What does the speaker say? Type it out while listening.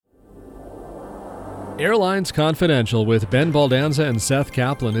Airlines Confidential with Ben Baldanza and Seth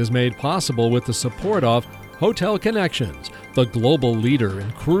Kaplan is made possible with the support of Hotel Connections, the global leader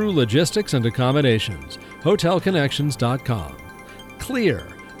in crew logistics and accommodations. HotelConnections.com. Clear,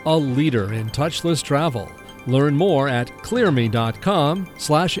 a leader in touchless travel. Learn more at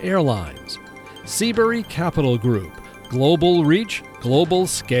clearme.com/airlines. Seabury Capital Group, global reach, global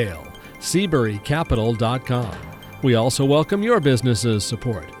scale. SeaburyCapital.com. We also welcome your business's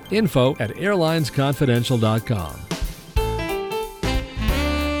support. Info at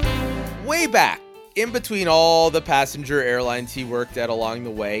airlinesconfidential.com. Way back, in between all the passenger airlines he worked at along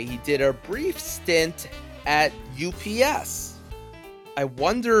the way, he did a brief stint at UPS. I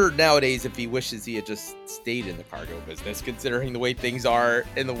wonder nowadays if he wishes he had just stayed in the cargo business, considering the way things are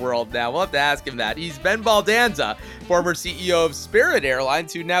in the world now. We'll have to ask him that. He's Ben Baldanza, former CEO of Spirit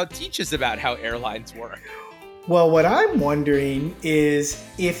Airlines, who now teaches about how airlines work. Well, what I'm wondering is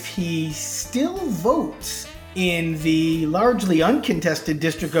if he still votes in the largely uncontested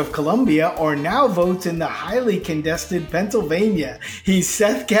District of Columbia or now votes in the highly contested Pennsylvania. He's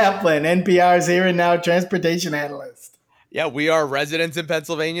Seth Kaplan, NPR's Here and Now transportation analyst. Yeah, we are residents in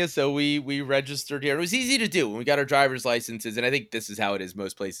Pennsylvania, so we registered here. It was easy to do when we got our driver's licenses, and I think this is how it is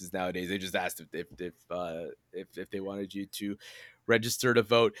most places nowadays. They just asked if they wanted you to register to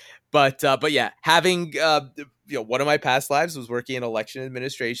vote. But yeah, having one of my past lives was working in election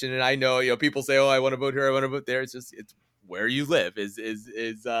administration, and I know people say, "Oh, I want to vote here, I want to vote there." It's where you live is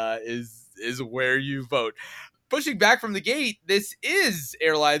where you vote. Pushing back from the gate, this is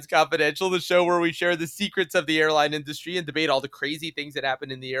Airlines Confidential, the show where we share the secrets of the airline industry and debate all the crazy things that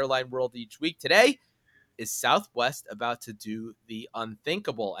happen in the airline world each week. Today, is Southwest about to do the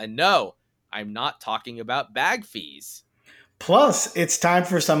unthinkable? And no, I'm not talking about bag fees. Plus, it's time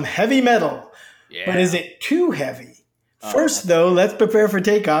for some heavy metal. Yeah. But is it too heavy? First, though, let's prepare for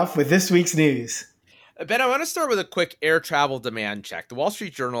takeoff with this week's news. Ben, I want to start with a quick air travel demand check. The Wall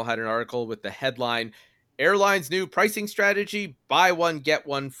Street Journal had an article with the headline, Airlines' new pricing strategy, buy one, get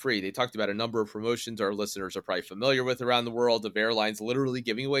one free. They talked about a number of promotions our listeners are probably familiar with around the world of airlines literally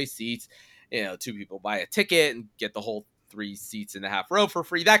giving away seats. Two people buy a ticket and get the whole 3 seats in the half row for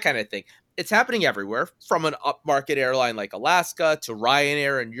free, that kind of thing. It's happening everywhere, from an upmarket airline like Alaska to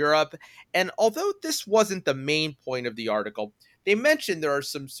Ryanair in Europe. And although this wasn't the main point of the article, they mentioned there are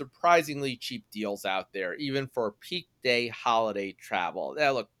some surprisingly cheap deals out there, even for peak day holiday travel.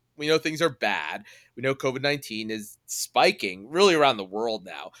 Now, look, we know things are bad. We know COVID-19 is spiking really around the world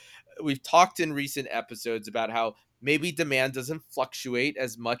now. We've talked in recent episodes about how maybe demand doesn't fluctuate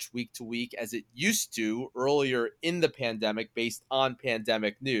as much week to week as it used to earlier in the pandemic based on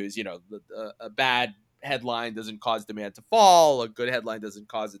pandemic news. A bad headline doesn't cause demand to fall. A good headline doesn't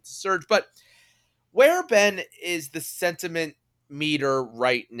cause it to surge. But where, Ben, is the sentiment meter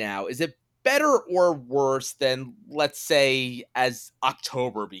right now? Is it better or worse than, let's say, as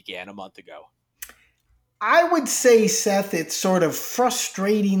October began a month ago? I would say, Seth, it's sort of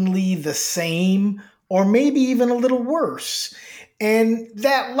frustratingly the same, or maybe even a little worse. And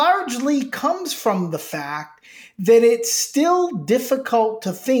that largely comes from the fact that it's still difficult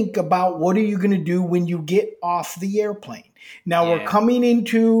to think about what are you going to do when you get off the airplane. Now, We're coming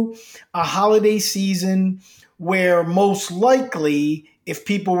into a holiday season where most likely, if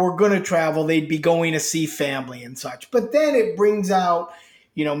people were going to travel, they'd be going to see family and such. But then it brings out,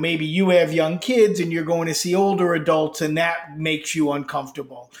 maybe you have young kids and you're going to see older adults and that makes you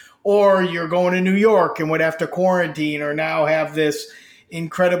uncomfortable. Or you're going to New York and would have to quarantine or now have this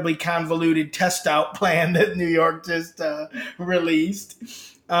incredibly convoluted test out plan that New York just released.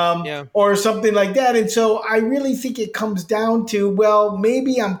 Or something like that. And so I really think it comes down to, well,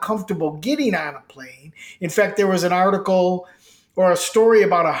 maybe I'm comfortable getting on a plane. In fact, there was an article or a story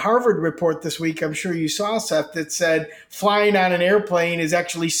about a Harvard report this week, I'm sure you saw, Seth, that said flying on an airplane is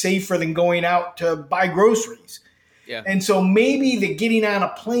actually safer than going out to buy groceries. Yeah. And so maybe the getting on a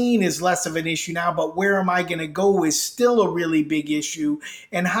plane is less of an issue now, but where am I going to go is still a really big issue.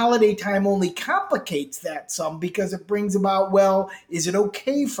 And holiday time only complicates that some because it brings about, well, is it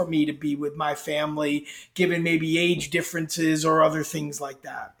okay for me to be with my family, given maybe age differences or other things like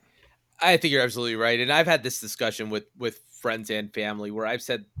that? I think you're absolutely right. And I've had this discussion with friends and family where I've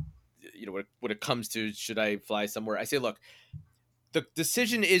said, when it comes to should I fly somewhere, I say, look, the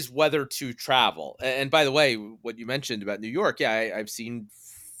decision is whether to travel. And by the way, what you mentioned about New York, I've seen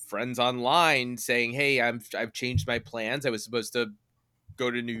friends online saying, hey, I've changed my plans. I was supposed to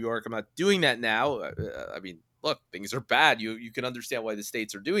go to New York. I'm not doing that now. Look, things are bad. You can understand why the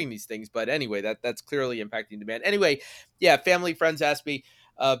states are doing these things. But anyway, that's clearly impacting demand. Anyway, family, friends ask me,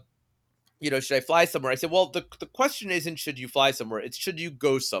 should I fly somewhere? I said, well, the question isn't should you fly somewhere, it's should you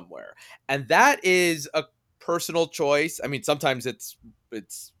go somewhere. And that is a personal choice. I mean, sometimes it's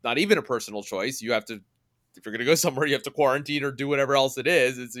not even a personal choice. You have to, if you're going to go somewhere, you have to quarantine or do whatever else it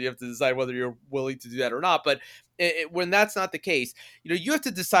is. And so you have to decide whether you're willing to do that or not. But when that's not the case, you have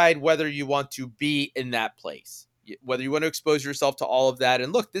to decide whether you want to be in that place, whether you want to expose yourself to all of that.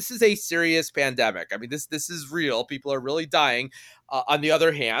 And look, this is a serious pandemic. I mean, this is real. People are really dying. On the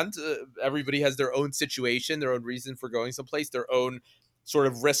other hand, everybody has their own situation, their own reason for going someplace, their own sort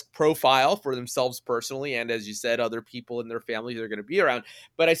of risk profile for themselves personally, and as you said, other people in their family they're going to be around.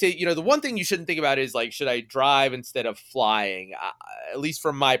 But I say, the one thing you shouldn't think about is like, should I drive instead of flying? At least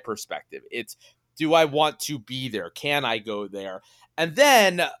from my perspective, it's, do I want to be there? Can I go there? And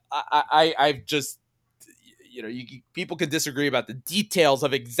then I've just, people can disagree about the details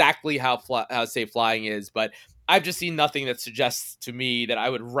of exactly how safe flying is, but I've just seen nothing that suggests to me that I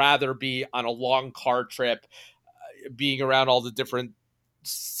would rather be on a long car trip, being around all the different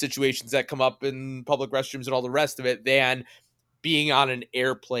situations that come up in public restrooms and all the rest of it, than being on an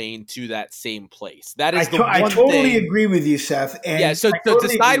airplane to that same place. That is I totally agree with you, Seth. And yeah, so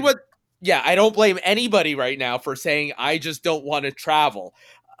totally decide agree. what. Yeah, I don't blame anybody right now for saying I just don't want to travel.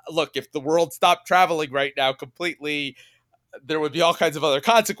 Look, if the world stopped traveling right now completely, there would be all kinds of other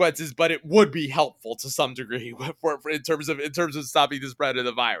consequences, but it would be helpful to some degree in terms of stopping the spread of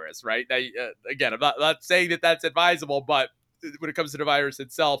the virus, right? Now, again, I'm not saying that that's advisable, but when it comes to the virus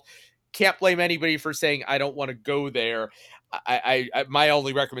itself, can't blame anybody for saying I don't want to go there. I my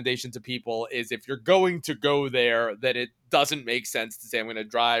only recommendation to people is, if you're going to go there, that it doesn't make sense to say I'm going to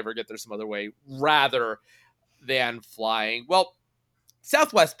drive or get there some other way rather than flying. Well,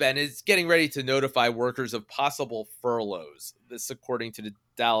 Southwest, Ben, is getting ready to notify workers of possible furloughs. This, according to the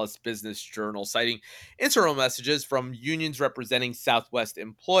Dallas Business Journal, citing internal messages from unions representing Southwest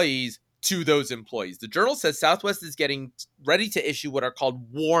employees to those employees. The Journal says Southwest is getting ready to issue what are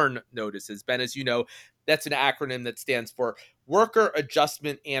called WARN notices. Ben, as you know, that's an acronym that stands for Worker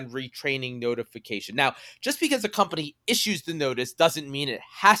Adjustment and Retraining Notification. Now, just because a company issues the notice doesn't mean it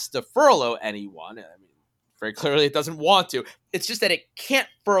has to furlough anyone. I mean, very clearly, it doesn't want to. It's just that it can't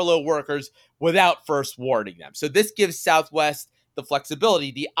furlough workers without first warning them. So this gives Southwest the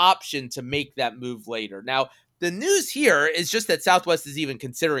flexibility, the option to make that move later. Now, the news here is just that Southwest is even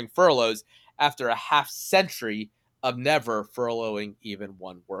considering furloughs after a half century of never furloughing even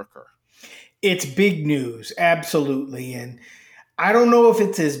one worker. It's big news, absolutely. And I don't know if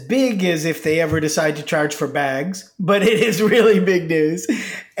it's as big as if they ever decide to charge for bags, but it is really big news.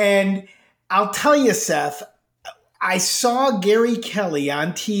 And I'll tell you, Seth, I saw Gary Kelly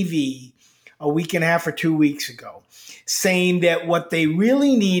on TV a week and a half or 2 weeks ago saying that what they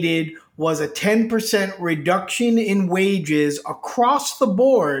really needed was a 10% reduction in wages across the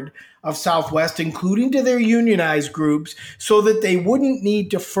board of Southwest, including to their unionized groups, so that they wouldn't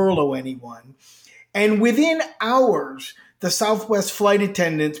need to furlough anyone. And within hours, the Southwest flight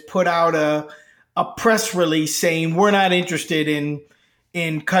attendants put out a press release saying, we're not interested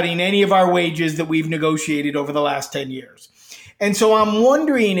in cutting any of our wages that we've negotiated over the last 10 years. And so I'm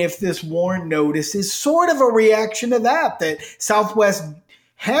wondering if this WARN notice is sort of a reaction to that Southwest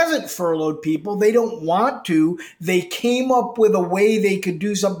hasn't furloughed people. They don't want to. They came up with a way they could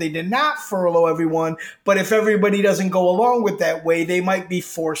do something to not furlough everyone. But if everybody doesn't go along with that way, they might be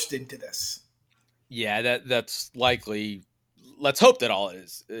forced into this. Yeah, that's likely. Let's hope that all it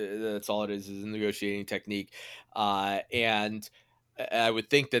is. That's all it is a negotiating technique. And I would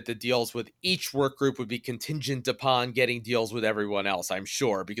think that the deals with each work group would be contingent upon getting deals with everyone else, I'm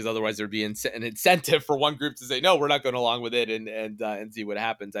sure, because otherwise there'd be an incentive for one group to say, no, we're not going along with it and see what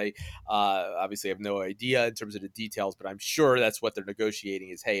happens. I obviously have no idea in terms of the details, but I'm sure that's what they're negotiating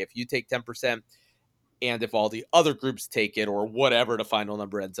is, hey, if you take 10% and if all the other groups take it or whatever the final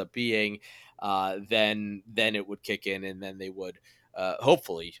number ends up being, then it would kick in and then they would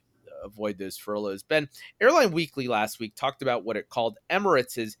hopefully avoid those furloughs. Ben, Airline Weekly last week talked about what it called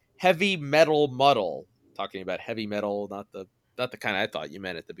Emirates' heavy metal muddle, talking about heavy metal, not the kind I thought you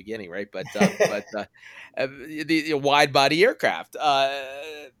meant at the beginning, right? But the wide body aircraft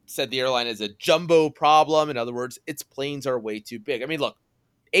said the airline is a jumbo problem. In other words, its planes are way too big. I mean, look,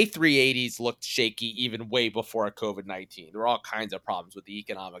 A380s looked shaky even way before COVID-19. There were all kinds of problems with the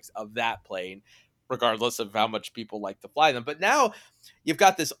economics of that plane, regardless of how much people like to fly them. But now you've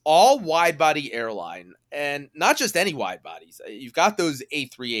got this all wide body airline, and not just any wide bodies. You've got those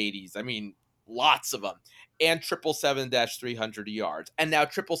A380s. I mean, lots of them, and 777-300ERs, and now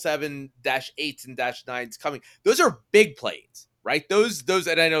 777-8s and -9s coming. Those are big planes, right? Those,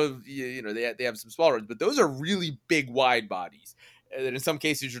 and I know they have some smaller ones, but those are really big wide bodies. And in some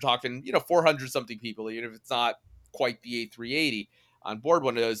cases, you're talking, 400 something people, even if it's not quite the A380 on board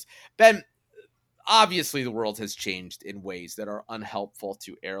one of those. Ben, obviously the world has changed in ways that are unhelpful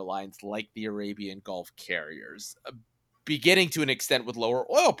to airlines like the Arabian Gulf carriers, beginning to an extent with lower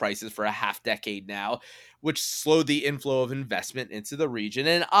oil prices for a half decade now, which slowed the inflow of investment into the region.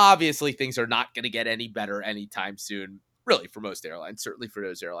 And obviously things are not going to get any better anytime soon, really, for most airlines, certainly for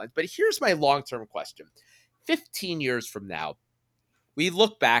those airlines. But here's my long-term question. 15 years from now, we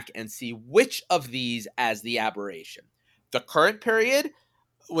look back and see which of these as the aberration. The current period,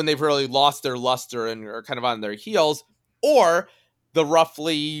 when they've really lost their luster and are kind of on their heels, or the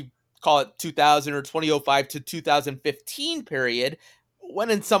roughly, call it 2000 or 2005 to 2015 period, when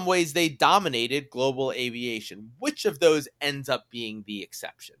in some ways they dominated global aviation. Which of those ends up being the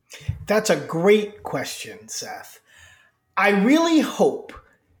exception? That's a great question, Seth. I really hope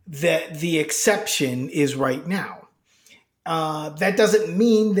that the exception is right now. That doesn't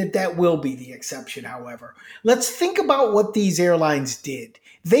mean that will be the exception, however. Let's think about what these airlines did.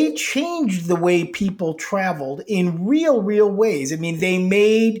 They changed the way people traveled in real ways. I mean, they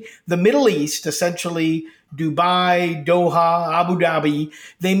made the Middle East, essentially Dubai, Doha, Abu Dhabi,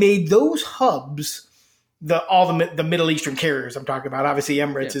 they made those hubs, all the Middle Eastern carriers I'm talking about. Obviously,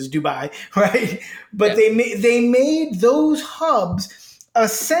 Emirates is Dubai, right? But they made those hubs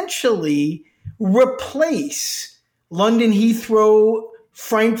essentially replace London Heathrow,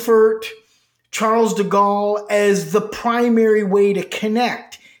 Frankfurt, Charles de Gaulle as the primary way to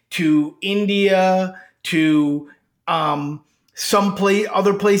connect to India, to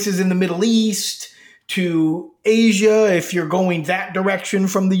other places in the Middle East, to Asia, if you're going that direction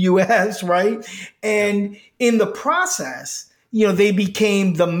from the US, right? And in the process, they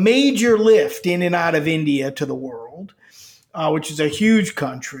became the major lift in and out of India to the world, which is a huge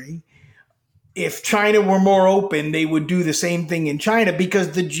country. If China were more open, they would do the same thing in China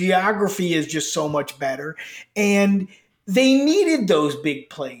because the geography is just so much better. And they needed those big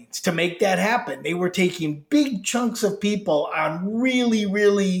planes to make that happen. They were taking big chunks of people on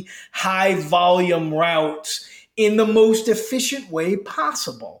really high volume routes in the most efficient way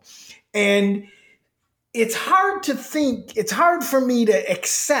possible. And it's hard for me to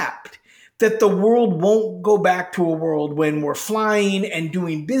accept that the world won't go back to a world when we're flying and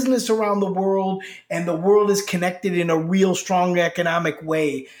doing business around the world and the world is connected in a real strong economic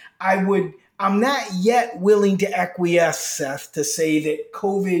way. I'm not yet willing to acquiesce, Seth, to say that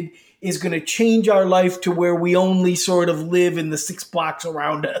COVID is going to change our life to where we only sort of live in the 6 blocks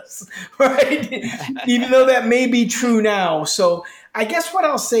around us, right? Even though that may be true now. So I guess what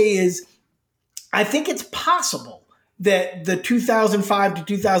I'll say is I think it's possible that the 2005 to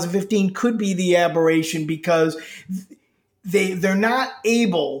 2015 could be the aberration because they're not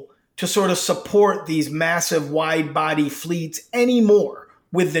able to sort of support these massive wide body fleets anymore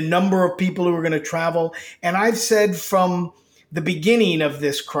with the number of people who are going to travel. And I've said from the beginning of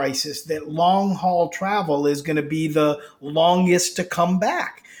this crisis that long haul travel is going to be the longest to come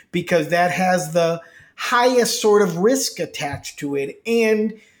back because that has the highest sort of risk attached to it.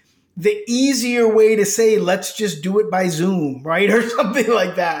 And the easier way to say, let's just do it by Zoom, right? Or something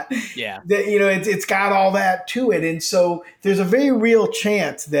like that. Yeah. That, it's got all that to it. And so there's a very real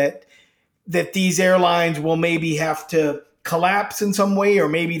chance that these airlines will maybe have to collapse in some way, or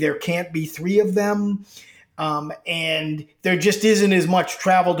maybe there can't be 3 of them. And there just isn't as much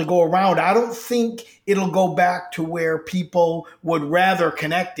travel to go around. I don't think it'll go back to where people would rather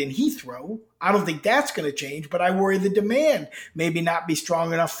connect in Heathrow. I don't think that's going to change, but I worry the demand maybe not be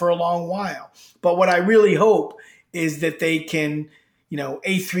strong enough for a long while. But what I really hope is that they can,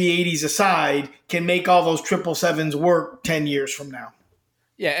 A380s aside, can make all those 777s work 10 years from now.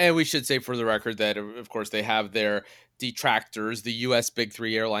 Yeah, and we should say for the record that, of course, they have their detractors. The U.S. big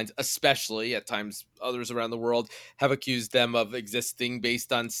 3 airlines, especially, at times others around the world, have accused them of existing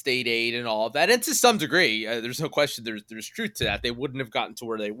based on state aid and all of that. And to some degree, there's no question there's truth to that. They wouldn't have gotten to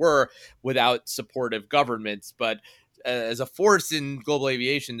where they were without supportive governments. But as a force in global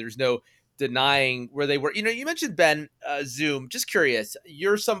aviation, there's no denying where they were. You mentioned, Ben, Zoom. Just curious,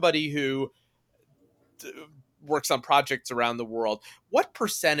 you're somebody who works on projects around the world. What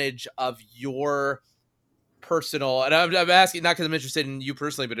percentage of your personal, and I'm asking not because I'm interested in you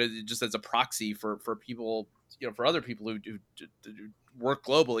personally, but just as a proxy for people, for other people who work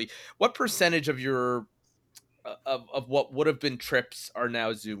globally, what percentage of your of what would have been trips are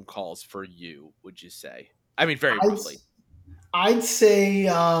now Zoom calls for you, would you say? I mean, very roughly. I'd say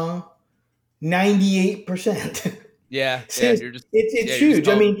 98%. Yeah, it's huge.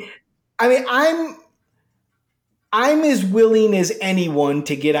 I mean, I'm as willing as anyone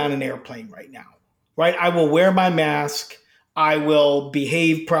to get on an airplane right now, right? I will wear my mask. I will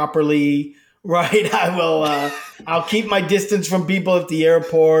behave properly, right? I'll keep my distance from people at the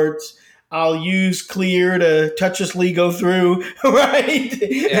airports. I'll use Clear to touchlessly go through, right?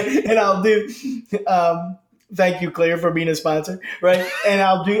 Yeah. And I'll do, um, thank you, Clear, for being a sponsor, right? And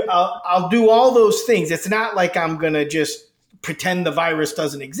I'll do all those things. It's not like I'm going to just pretend the virus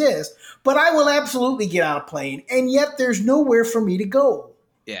doesn't exist, but I will absolutely get on a plane. And yet there's nowhere for me to go.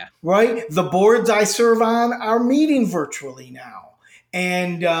 Yeah. Right? The boards I serve on are meeting virtually now.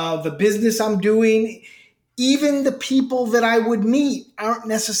 And the business I'm doing, even the people that I would meet aren't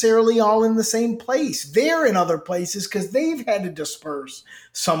necessarily all in the same place. They're in other places because they've had to disperse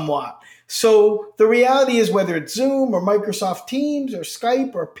somewhat. So the reality is, whether it's Zoom or Microsoft Teams or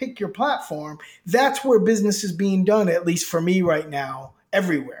Skype or pick your platform, that's where business is being done, at least for me right now,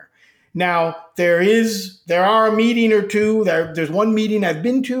 everywhere. Now, there are a meeting or two. There's one meeting I've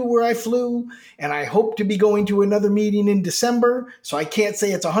been to where I flew, and I hope to be going to another meeting in December. So I can't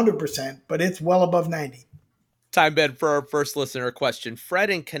say it's 100%, but it's well above 90. Time, Ben, for our first listener question. Fred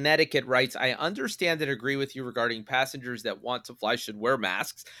in Connecticut writes, I understand and agree with you regarding passengers that want to fly should wear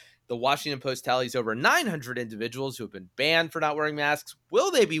masks. The Washington Post tallies over 900 individuals who have been banned for not wearing masks. Will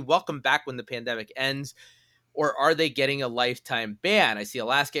they be welcomed back when the pandemic ends? Or are they getting a lifetime ban? I see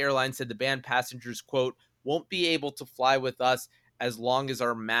Alaska Airlines said the banned passengers, quote, won't be able to fly with us as long as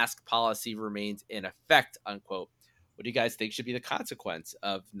our mask policy remains in effect, unquote. What do you guys think should be the consequence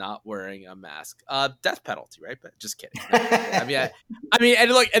of not wearing a mask? Death penalty, right? But just kidding. No, I mean,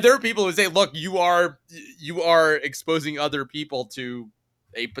 and look, and there are people who say, look, you are exposing other people to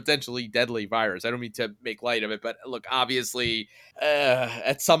a potentially deadly virus. I don't mean to make light of it, but look, obviously,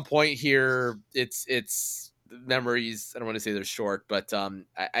 at some point here, it's memories. I don't want to say they're short, but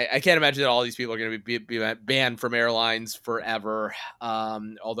I can't imagine that all these people are going to be banned from airlines forever.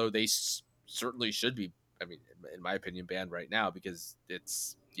 Although they certainly should be. I mean, in my opinion, banned right now because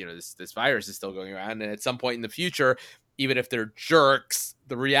it's, this virus is still going around, and at some point in the future, even if they're jerks,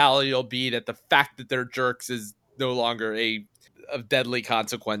 the reality will be that the fact that they're jerks is no longer of deadly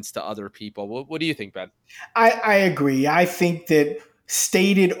consequence to other people. What do you think, Ben? I agree. I think that,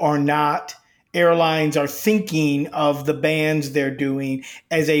 stated or not, airlines are thinking of the bans they're doing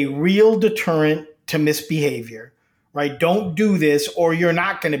as a real deterrent to misbehavior, right? Don't do this or you're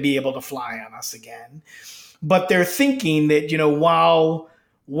not going to be able to fly on us again. But they're thinking that,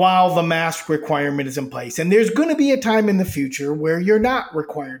 while the mask requirement is in place, and there's going to be a time in the future where you're not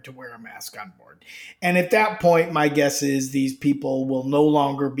required to wear a mask on board. And at that point, my guess is these people will no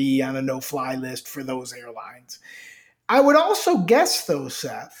longer be on a no-fly list for those airlines. I would also guess, though,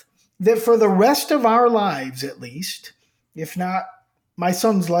 Seth, that for the rest of our lives, at least, if not my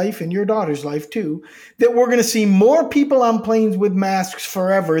son's life and your daughter's life too, that we're going to see more people on planes with masks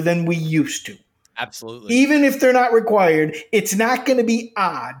forever than we used to. Absolutely. Even if they're not required, it's not going to be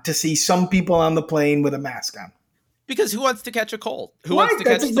odd to see some people on the plane with a mask on. Because who wants to catch a cold? Who wants to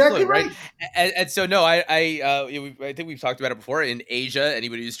catch the flu, right? And so, no, I think we've talked about it before. In Asia,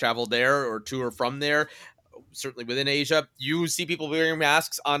 anybody who's traveled there or to or from there, certainly within Asia, you see people wearing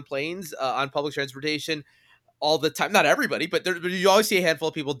masks on planes, on public transportation all the time. Not everybody, but you always see a handful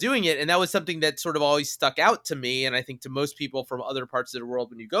of people doing it. And that was something that sort of always stuck out to me. And I think to most people from other parts of the world,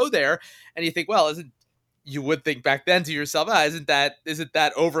 when you go there and you think, well, you would think back then to yourself, isn't that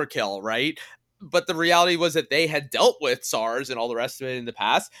overkill, right? But the reality was that they had dealt with SARS and all the rest of it in the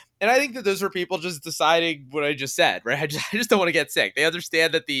past. And I think that those are people just deciding what I just said, right? I just don't want to get sick. They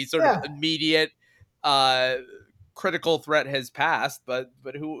understand that the sort of immediate critical threat has passed, but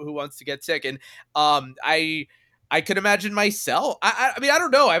who wants to get sick? And I could imagine myself. I mean, I don't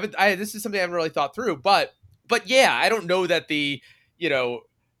know. This is something I haven't really thought through, but yeah, I don't know that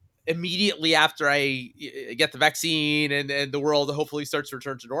immediately after I get the vaccine and the world hopefully starts to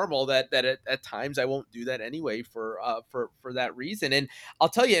return to normal, that at times I won't do that anyway for that reason. And I'll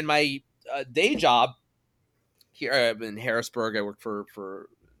tell you, in my day job here in Harrisburg, I work for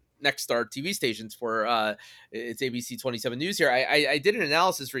Nexstar TV stations for it's ABC 27 News here. I did an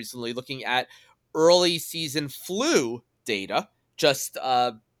analysis recently looking at early season flu data. Just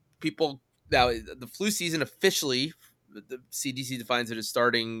people now, the flu season officially, the CDC defines it as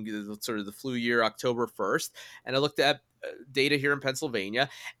starting sort of the flu year October 1st. And I looked at data here in Pennsylvania,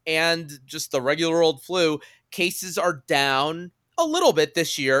 and just the regular old flu cases are down a little bit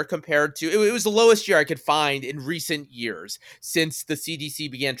this year compared to, it was the lowest year I could find in recent years since the CDC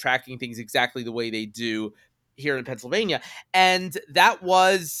began tracking things exactly the way they do here in Pennsylvania. And that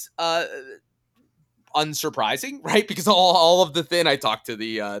was unsurprising, right? Because all of the thing I talked to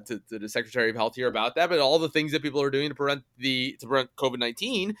the Secretary of Health here about that, but all the things that people are doing to prevent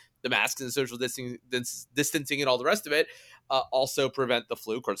COVID-19, the masks and the social distancing and all the rest of it, also prevent the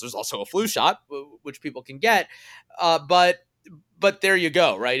flu. Of course, there's also a flu shot which people can get, but there you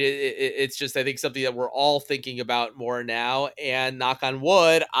go, right? It's just, I think, something that we're all thinking about more now. And knock on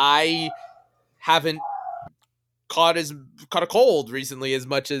wood, I haven't caught a cold recently as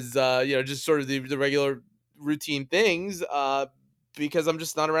much as just sort of the regular routine things, because I'm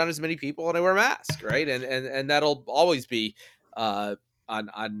just not around as many people and I wear a mask, right? And that'll always be on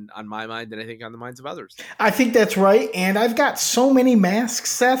my mind, and I think on the minds of others. I think that's right. And I've got so many masks,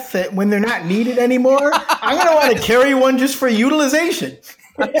 Seth, that when they're not needed anymore, I'm going to want to carry one just for utilization.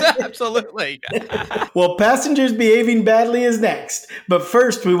 Absolutely. Well, Passengers Behaving Badly is next. But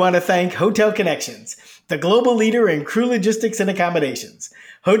first, we want to thank Hotel Connections, the global leader in crew logistics and accommodations.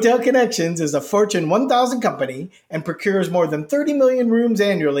 Hotel Connections is a Fortune 1000 company and procures more than 30 million rooms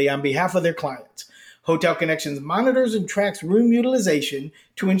annually on behalf of their clients. Hotel Connections monitors and tracks room utilization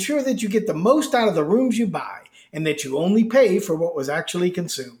to ensure that you get the most out of the rooms you buy and that you only pay for what was actually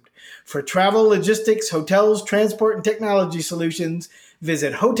consumed. For travel, logistics, hotels, transport, and technology solutions,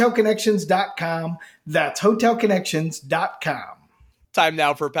 visit hotelconnections.com. That's hotelconnections.com. Time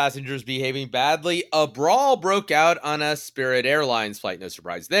now for Passengers Behaving Badly. A brawl broke out on a Spirit Airlines flight. No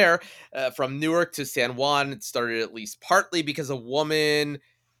surprise there. From Newark to San Juan, it started at least partly because a woman...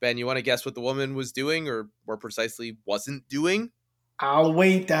 Ben, you want to guess what the woman was doing, or more precisely, wasn't doing? I'll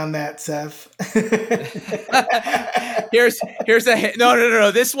wait on that, Seth. Here's a hit.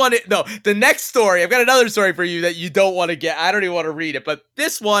 No. This one, no. The next story, I've got another story for you that you don't want to get. I don't even want to read it, but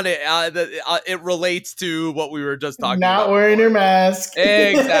this one, it relates to what we were just talking about. Not wearing your mask.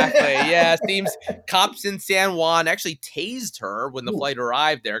 Exactly. Yeah. Seems cops in San Juan actually tased her when the flight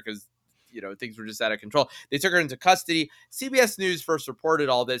arrived there because things were just out of control. They took her into custody. CBS News first reported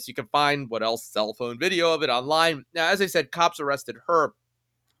all this. You can find cell phone video of it online. Now, as I said, cops arrested her.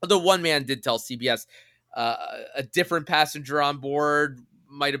 The one man did tell CBS a different passenger on board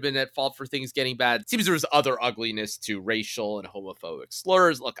might have been at fault for things getting bad. It seems there was other ugliness to racial and homophobic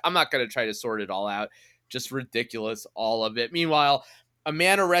slurs. Look, I'm not going to try to sort it all out. Just ridiculous, all of it. Meanwhile, a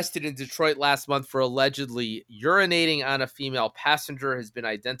man arrested in Detroit last month for allegedly urinating on a female passenger has been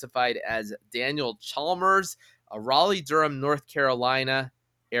identified as Daniel Chalmers, a Raleigh-Durham, North Carolina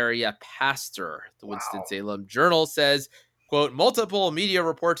area pastor. The Winston-Salem Journal says, quote, multiple media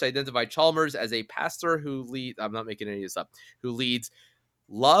reports identify Chalmers as a pastor who leads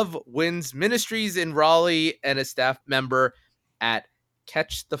Love Wins Ministries in Raleigh and a staff member at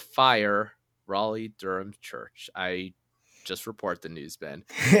Catch the Fire Raleigh-Durham Church. I just report the news, Ben.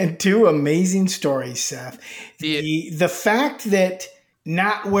 Two amazing stories, Seth. The fact that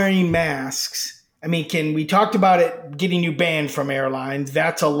not wearing masks, we talked about it getting you banned from airlines.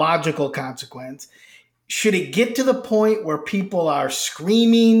 That's a logical consequence. Should it get to the point where people are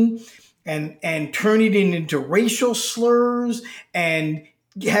screaming and turning it into racial slurs and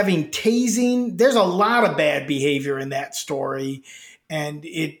having tasing? There's a lot of bad behavior in that story. And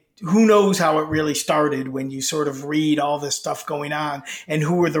who knows how it really started when you sort of read all this stuff going on and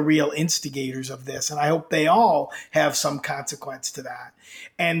who were the real instigators of this. And I hope they all have some consequence to that.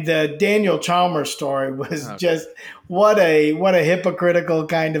 And the Daniel Chalmers story was just what a hypocritical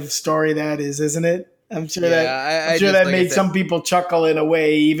kind of story that is, isn't it? I'm sure that made some people chuckle in a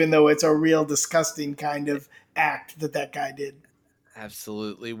way, even though it's a real disgusting kind of act that guy did.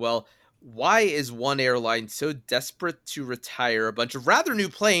 Absolutely. Well, why is one airline so desperate to retire a bunch of rather new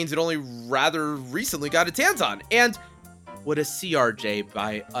planes it only rather recently got its hands on? And would a CRJ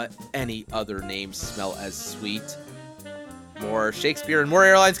by any other name smell as sweet? More Shakespeare and more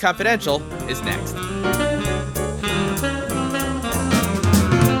Airlines Confidential is next.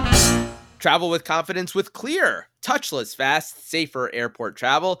 Travel with confidence with Clear. Touchless, fast, safer airport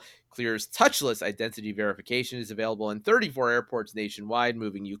travel. Clear's touchless identity verification is available in 34 airports nationwide,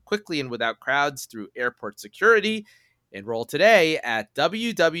 moving you quickly and without crowds through airport security. Enroll today at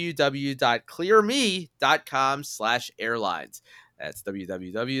www.clearme.com/airlines. That's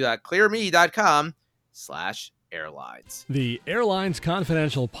www.clearme.com/airlines. The Airlines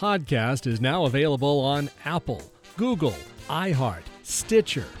Confidential podcast is now available on Apple, Google, iHeart,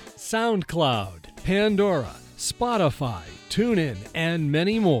 Stitcher, SoundCloud, Pandora, Spotify, TuneIn, and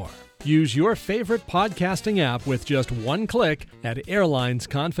many more. Use your favorite podcasting app with just one click at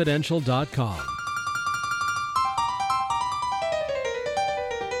airlinesconfidential.com.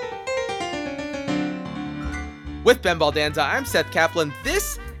 With Ben Baldanza, I'm Seth Kaplan.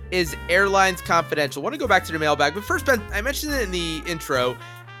 This is Airlines Confidential. I want to go back to the mailbag, but first, Ben, I mentioned it in the intro.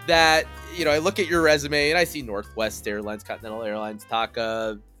 that, I look at your resume and I see Northwest Airlines, Continental Airlines,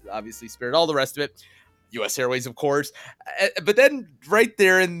 TACA, obviously Spirit, all the rest of it, U.S. Airways, of course. But then right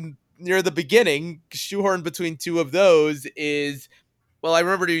there near the beginning, shoehorned between two of those is, well, I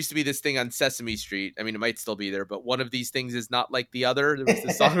remember there used to be this thing on Sesame Street. I mean, it might still be there, but one of these things is not like the other. There was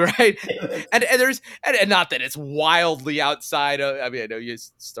this song, right? And there's and not that it's wildly outside of. I mean, I know you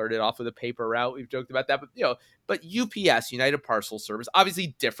started off with a paper route. We've joked about that, but UPS, United Parcel Service,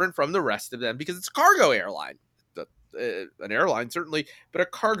 obviously different from the rest of them because it's a cargo airline, an airline certainly, but a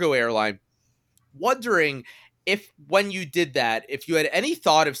cargo airline. Wondering if when you did that, if you had any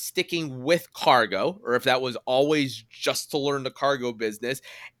thought of sticking with cargo, or if that was always just to learn the cargo business,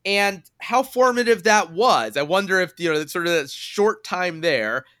 and how formative that was. I wonder if, sort of that short time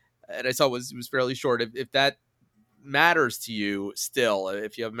there, and I saw it was fairly short, if that matters to you still,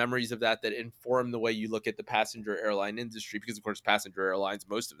 if you have memories of that inform the way you look at the passenger airline industry, because of course passenger airlines,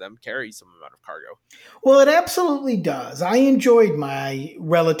 most of them carry some amount of cargo. Well, it absolutely does. I enjoyed my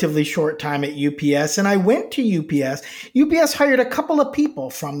relatively short time at UPS, and I went to UPS. UPS hired a couple of people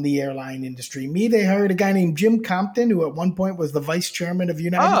from the airline industry. They hired a guy named Jim Compton, who at one point was the vice chairman of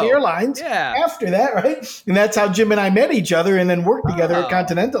United Airlines. Yeah. After that, right? And that's how Jim and I met each other and then worked together at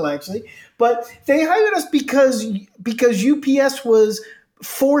Continental, actually. But they hired us because UPS was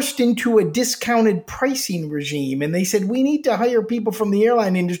forced into a discounted pricing regime. And they said, we need to hire people from the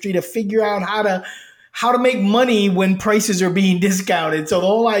airline industry to figure out how to make money when prices are being discounted. So the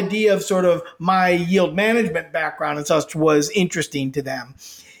whole idea of sort of my yield management background and such was interesting to them.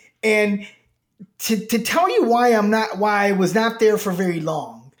 And to tell you why I was not there for very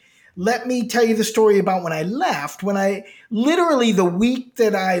long, let me tell you the story about when I left. Literally the week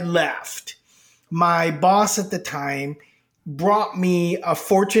that I left, my boss at the time brought me a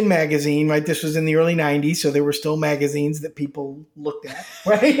Fortune magazine, right? This was in the early 90s, so there were still magazines that people looked at,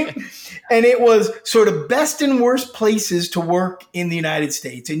 right? And it was sort of best and worst places to work in the United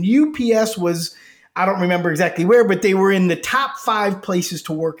States. And UPS was, I don't remember exactly where, but they were in the top 5 places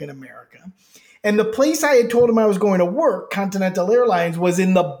to work in America. And the place I had told him I was going to work, Continental Airlines, was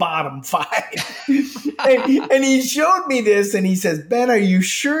in the bottom 5. and he showed me this and he says, Ben, are you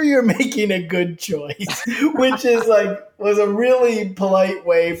sure you're making a good choice? Which is was a really polite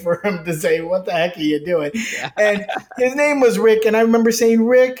way for him to say, what the heck are you doing? Yeah. And his name was Rick. And I remember saying,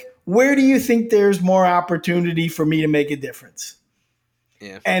 Rick, where do you think there's more opportunity for me to make a difference?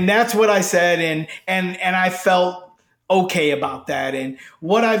 Yeah. And that's what I said. And I felt okay about that. And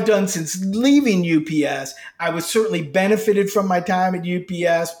what I've done since leaving UPS, I was certainly benefited from my time at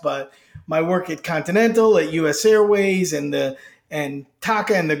UPS, but my work at Continental, at US Airways, and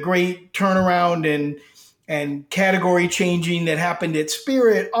TACA, and the great turnaround and category changing that happened at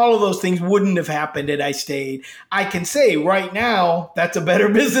Spirit, all of those things wouldn't have happened had I stayed. I can say right now, that's a better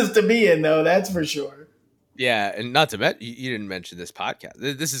business to be in, though. That's for sure. Yeah, and not to mention, you didn't mention this podcast.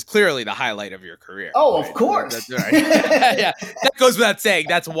 This is clearly the highlight of your career. Oh, right? Of course. That's right. Yeah, that goes without saying.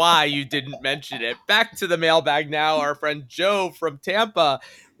 That's why you didn't mention it. Back to the mailbag now. Our friend Joe from Tampa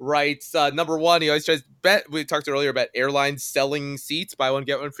writes, number one, he always tries, we talked earlier about airlines selling seats, buy one,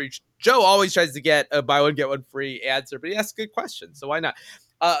 get one free. Joe always tries to get a buy one, get one free answer, but he asks a good question, so why not?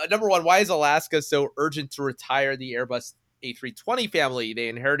 Number one, why is Alaska so urgent to retire the Airbus A320 family they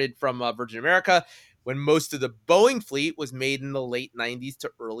inherited from Virgin America when most of the Boeing fleet was made in the late 90s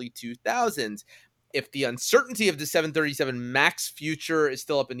to early 2000s? If the uncertainty of the 737 MAX future is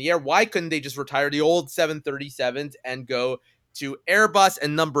still up in the air, why couldn't they just retire the old 737s and go to Airbus?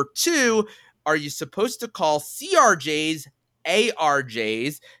 And number two, are you supposed to call CRJs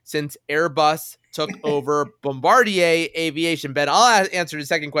ARJs since Airbus took over Bombardier Aviation? Ben, I'll answer the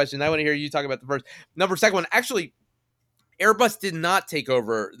second question. I want to hear you talk about the first. Second one, actually, Airbus did not take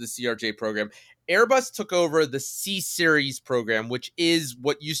over the CRJ program. Airbus took over the C-Series program, which is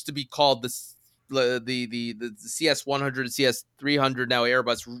what used to be called the CS100, CS300. Now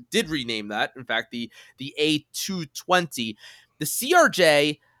Airbus did rename that. In fact, the A220. The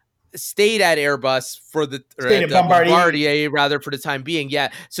CRJ stayed at Airbus for the Bombardier rather for the time being. Yeah.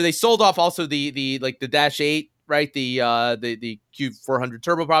 So they sold off also the Dash 8, right? The Q400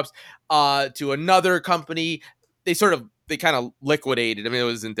 turboprops to another company. They kind of liquidated. I mean, it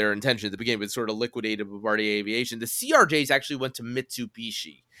wasn't their intention at the beginning, but sort of liquidated Bombardier Aviation. The CRJs actually went to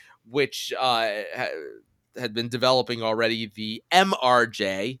Mitsubishi, which had been developing already the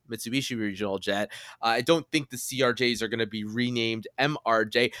MRJ, Mitsubishi Regional Jet. I don't think the CRJs are going to be renamed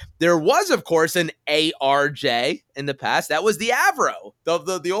MRJ. There was, of course, an ARJ in the past. That was the Avro,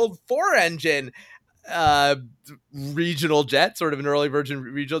 the old 4-engine regional jet, sort of an early version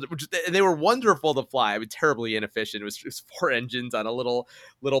regional, and they were wonderful to fly. I mean, terribly inefficient. It was just 4 engines on a little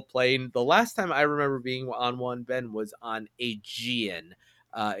plane. The last time I remember being on one, Ben, was on Aegean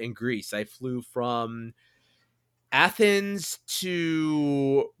in Greece. I flew from Athens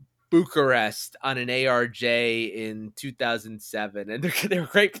to Bucharest on an ARJ in 2007, and they were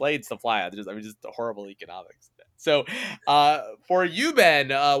great planes to fly on. Just horrible economics. So, for you, Ben,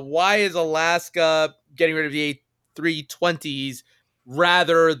 why is Alaska getting rid of the A320s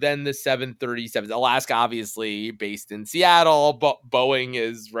rather than the 737s? Alaska, obviously based in Seattle, but Boeing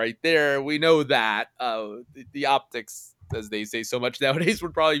is right there. We know that. The optics, as they say so much nowadays,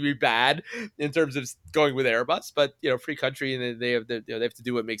 would probably be bad in terms of going with Airbus. But free country, and they have to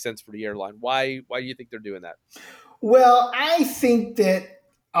do what makes sense for the airline. Why do you think they're doing that? Well, I think that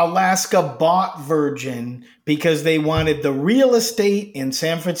Alaska bought Virgin because they wanted the real estate in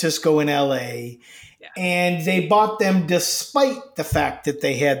San Francisco and LA. Yeah. And they bought them despite the fact that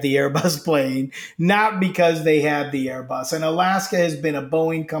they had the Airbus plane, not because they had the Airbus. And Alaska has been a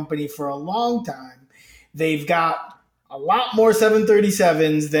Boeing company for a long time. They've got a lot more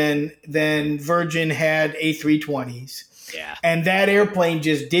 737s than Virgin had A320s. Yeah. And that airplane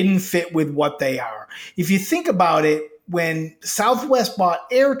just didn't fit with what they are. If you think about it, when Southwest bought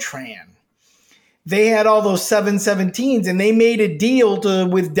AirTran, they had all those 717s, and they made a deal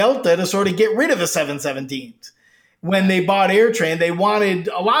with Delta to sort of get rid of the 717s. When they bought AirTran, they wanted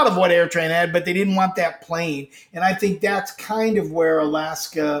a lot of what AirTran had, but they didn't want that plane. And I think that's kind of where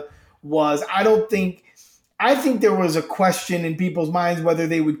Alaska was. I think there was a question in people's minds whether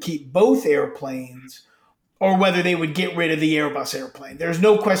they would keep both airplanes or whether they would get rid of the Airbus airplane. There's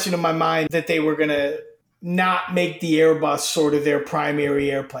no question in my mind that they were going to not make the Airbus sort of their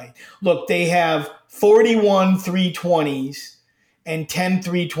primary airplane. Look, they have 41 320s and 10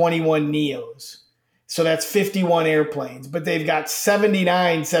 321neos. So that's 51 airplanes. But they've got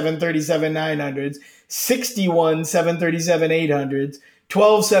 79 737-900s, 61 737-800s,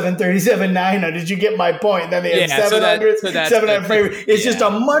 12 737-900s. You get my point. Then they have 700s, 700. It's just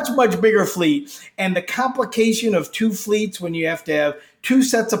a much, much bigger fleet. And the complication of two fleets when you have to have two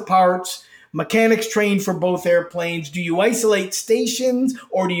sets of parts, mechanics trained for both airplanes. Do you isolate stations,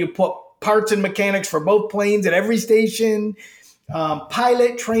 or do you put parts and mechanics for both planes at every station?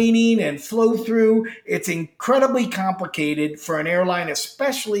 Pilot training and flow through. It's incredibly complicated for an airline,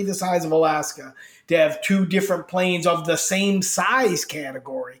 especially the size of Alaska, to have two different planes of the same size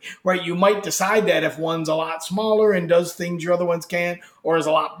category, right? You might decide that if one's a lot smaller and does things your other ones can't, or is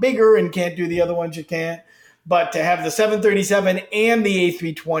a lot bigger and can't do the other ones you can't. But to have the 737 and the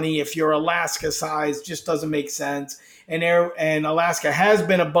A320, if you're Alaska size, just doesn't make sense. And Alaska has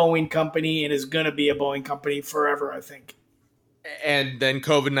been a Boeing company and is going to be a Boeing company forever, I think. And then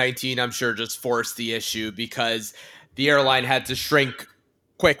COVID-19, I'm sure, just forced the issue because the airline had to shrink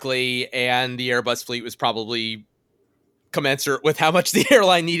quickly, and the Airbus fleet was probably commensurate with how much the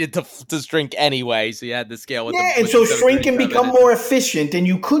airline needed to shrink anyway. So you had to scale with and so shrink and become more efficient. And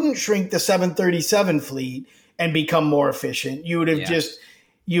you couldn't shrink the 737 fleet and become more efficient. You would have just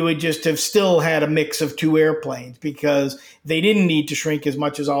have still had a mix of two airplanes because they didn't need to shrink as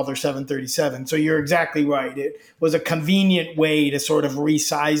much as all their 737. So you're exactly right. It was a convenient way to sort of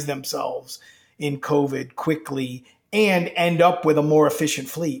resize themselves in COVID quickly and end up with a more efficient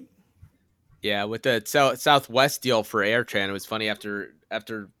fleet. Yeah, with the Southwest deal for AirTran, it was funny after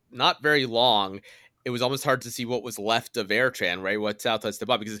not very long, it was almost hard to see what was left of AirTran, right? What Southwest had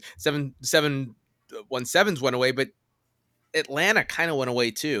bought, because 717s went away, but Atlanta kind of went away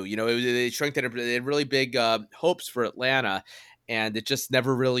too. They shrunk that. They had really big hopes for Atlanta, and it just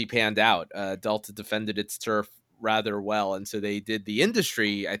never really panned out. Delta defended its turf rather well, and so they did the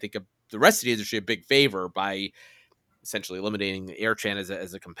industry, I think, the rest of the industry, a big favor by essentially eliminating AirTran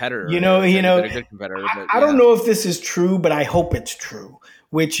as a competitor. A good competitor. I don't know if this is true, but I hope it's true,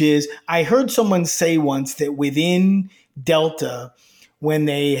 which is I heard someone say once that within Delta,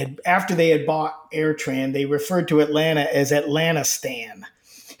 after they had bought AirTran, they referred to Atlanta as Atlantistan.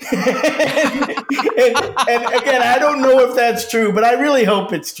 and again, I don't know if that's true, but I really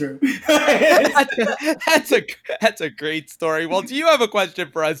hope it's true. That's a great story. Well, do you have a question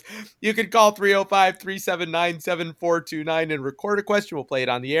for us? You can call 305-379-7429 and record a question. We'll play it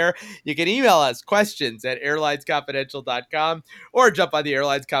on the air. You can email us questions@airlinesconfidential.com or jump on the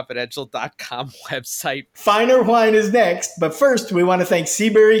airlinesconfidential.com website. Finer wine is next, but first we want to thank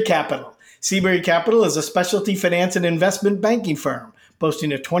Seabury Capital. Seabury Capital is a specialty finance and investment banking firm,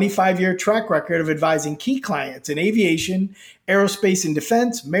 boasting a 25-year track record of advising key clients in aviation, aerospace and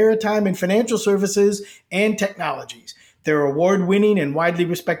defense, maritime and financial services, and technologies. Their award-winning and widely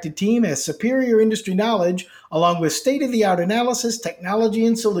respected team has superior industry knowledge, along with state-of-the-art analysis, technology,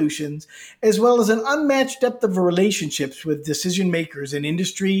 and solutions, as well as an unmatched depth of relationships with decision makers in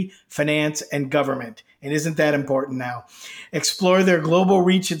industry, finance, and government. And isn't that important now? Explore their global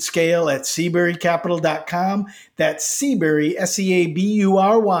reach and scale at SeaburyCapital.com. That's Seabury,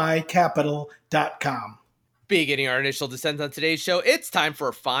 SEABURY, capital.com. Beginning our initial descent on today's show, it's time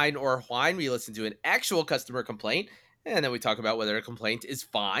for Fine or Whine. We listen to an actual customer complaint, and then we talk about whether a complaint is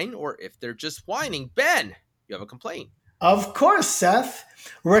fine or if they're just whining. Ben, you have a complaint. Of course, Seth.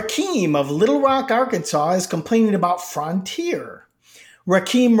 Rakeem of Little Rock, Arkansas is complaining about Frontier.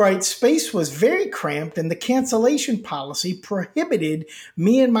 Rakeem writes, space was very cramped and the cancellation policy prohibited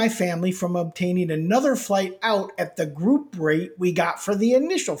me and my family from obtaining another flight out at the group rate we got for the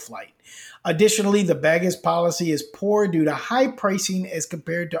initial flight. Additionally, the baggage policy is poor due to high pricing as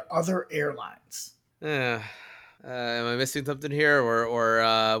compared to other airlines. Am I missing something here,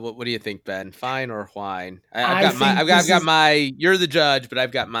 or what do you think, Ben? Fine or whine? I've got my. You're the judge, but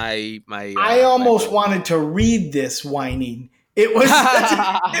I've got my. I almost wanted to read this whining. It was.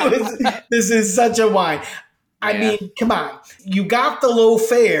 This is such a whine. I mean, come on. You got the low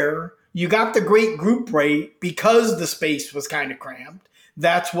fare. You got the great group rate because the space was kind of cramped.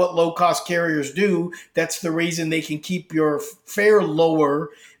 That's what low-cost carriers do. That's the reason they can keep your fare lower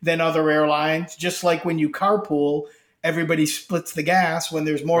than other airlines. Just like when you carpool, everybody splits the gas. When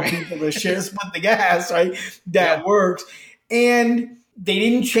there's more people to split the gas, right? That works. And they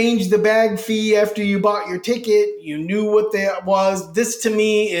didn't change the bag fee after you bought your ticket. You knew what that was. This, to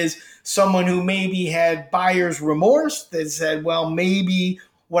me, is someone who maybe had buyer's remorse that said, well, maybe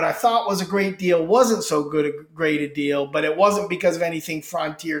what I thought was a great deal wasn't so great a deal, but it wasn't because of anything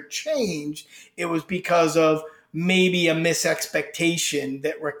Frontier changed. It was because of maybe a misexpectation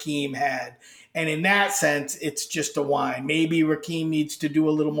that Rakeem had. And in that sense, it's just a whine. Maybe Rakeem needs to do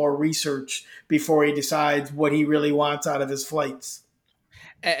a little more research before he decides what he really wants out of his flights.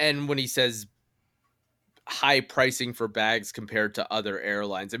 And when he says high pricing for bags compared to other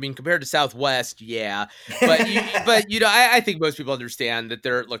airlines, I mean, compared to Southwest, yeah, but I think most people understand that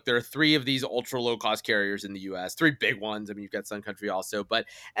there are three of these ultra low cost carriers in the U.S., three big ones. I mean, you've got Sun Country also, but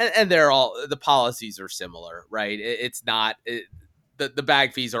and they're all, the policies are similar, right? It's not the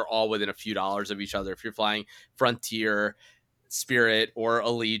bag fees are all within a few dollars of each other if you're flying Frontier, Spirit, or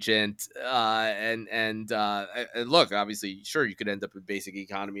Allegiant, and look, obviously, sure, you could end up with basic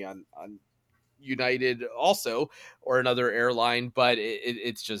economy on United also, or another airline, but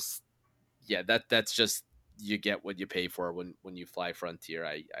it's just, that's just, you get what you pay for when you fly Frontier.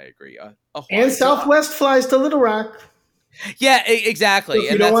 I agree. And Southwest flies to Little Rock. Yeah, exactly. So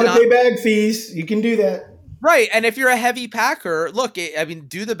if you don't want to pay bag fees, you can do that. Right. And if you're a heavy packer, look, I mean,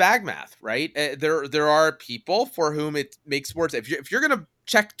 do the bag math, right? There are people for whom it makes more sense. If you're going to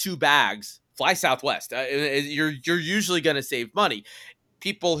check 2 bags, fly Southwest. You're usually going to save money.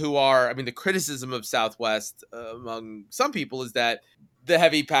 People who are, I mean, the criticism of Southwest among some people is that the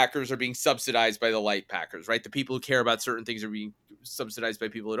heavy packers are being subsidized by the light packers, right? The people who care about certain things are being subsidized by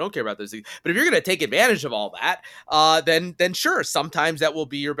people who don't care about those things. But if you're going to take advantage of all that, then sure, sometimes that will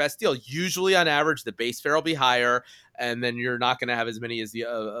be your best deal. Usually, on average, the base fare will be higher, and then you're not going to have as many as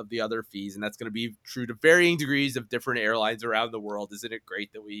of the other fees, and that's going to be true to varying degrees of different airlines around the world. Isn't it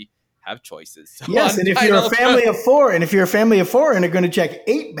great that we have choices? So yes, and if you're a family of four, and are going to check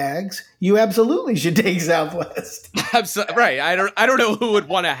 8 bags, you absolutely should take Southwest. Absolutely right. I don't know who would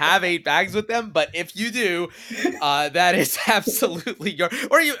want to have 8 bags with them, but if you do, that is absolutely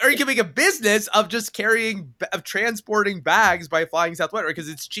or you can make a business of just transporting bags by flying Southwest, because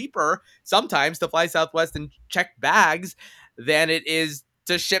it's cheaper sometimes to fly Southwest and check bags than it is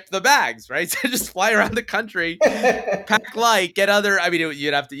to ship the bags, right? So just fly around the country, pack light, get other. I mean,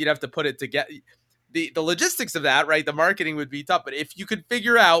 you'd have to put it together. The logistics of that, right? The marketing would be tough, but if you could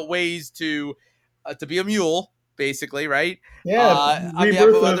figure out ways to be a mule, basically, right? Yeah,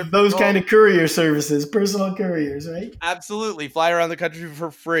 rebirth of those kind of courier services, personal couriers, right? Absolutely, fly around the country for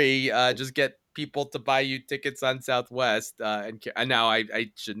free. Just get people to buy you tickets on Southwest, and now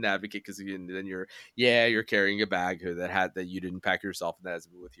I shouldn't advocate, because then you're carrying a bag that you didn't pack yourself and that has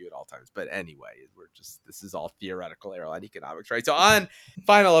been with you at all times. But anyway, this is all theoretical airline economics, right? So on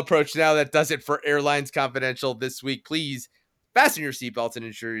final approach, now that does it for Airlines Confidential this week. Please fasten your seatbelts and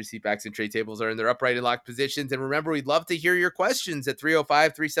ensure your seat backs and tray tables are in their upright and locked positions. And remember, we'd love to hear your questions at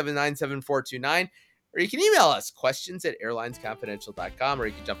 305-379-7429. Or you can email us, questions@airlinesconfidential.com, or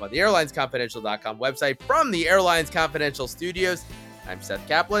you can jump on the airlinesconfidential.com website from the Airlines Confidential studios. I'm Seth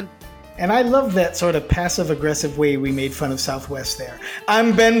Kaplan. And I love that sort of passive-aggressive way we made fun of Southwest there.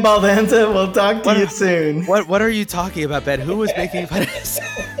 I'm Ben Baldanza. We'll talk to you soon. What are you talking about, Ben? Who was making fun of us?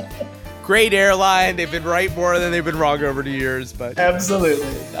 Great airline. They've been right more than they've been wrong over the years. But Absolutely.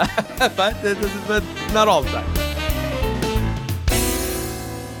 but not all the time.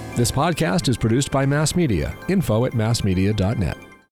 This podcast is produced by Mass Media. Info@massmedia.net.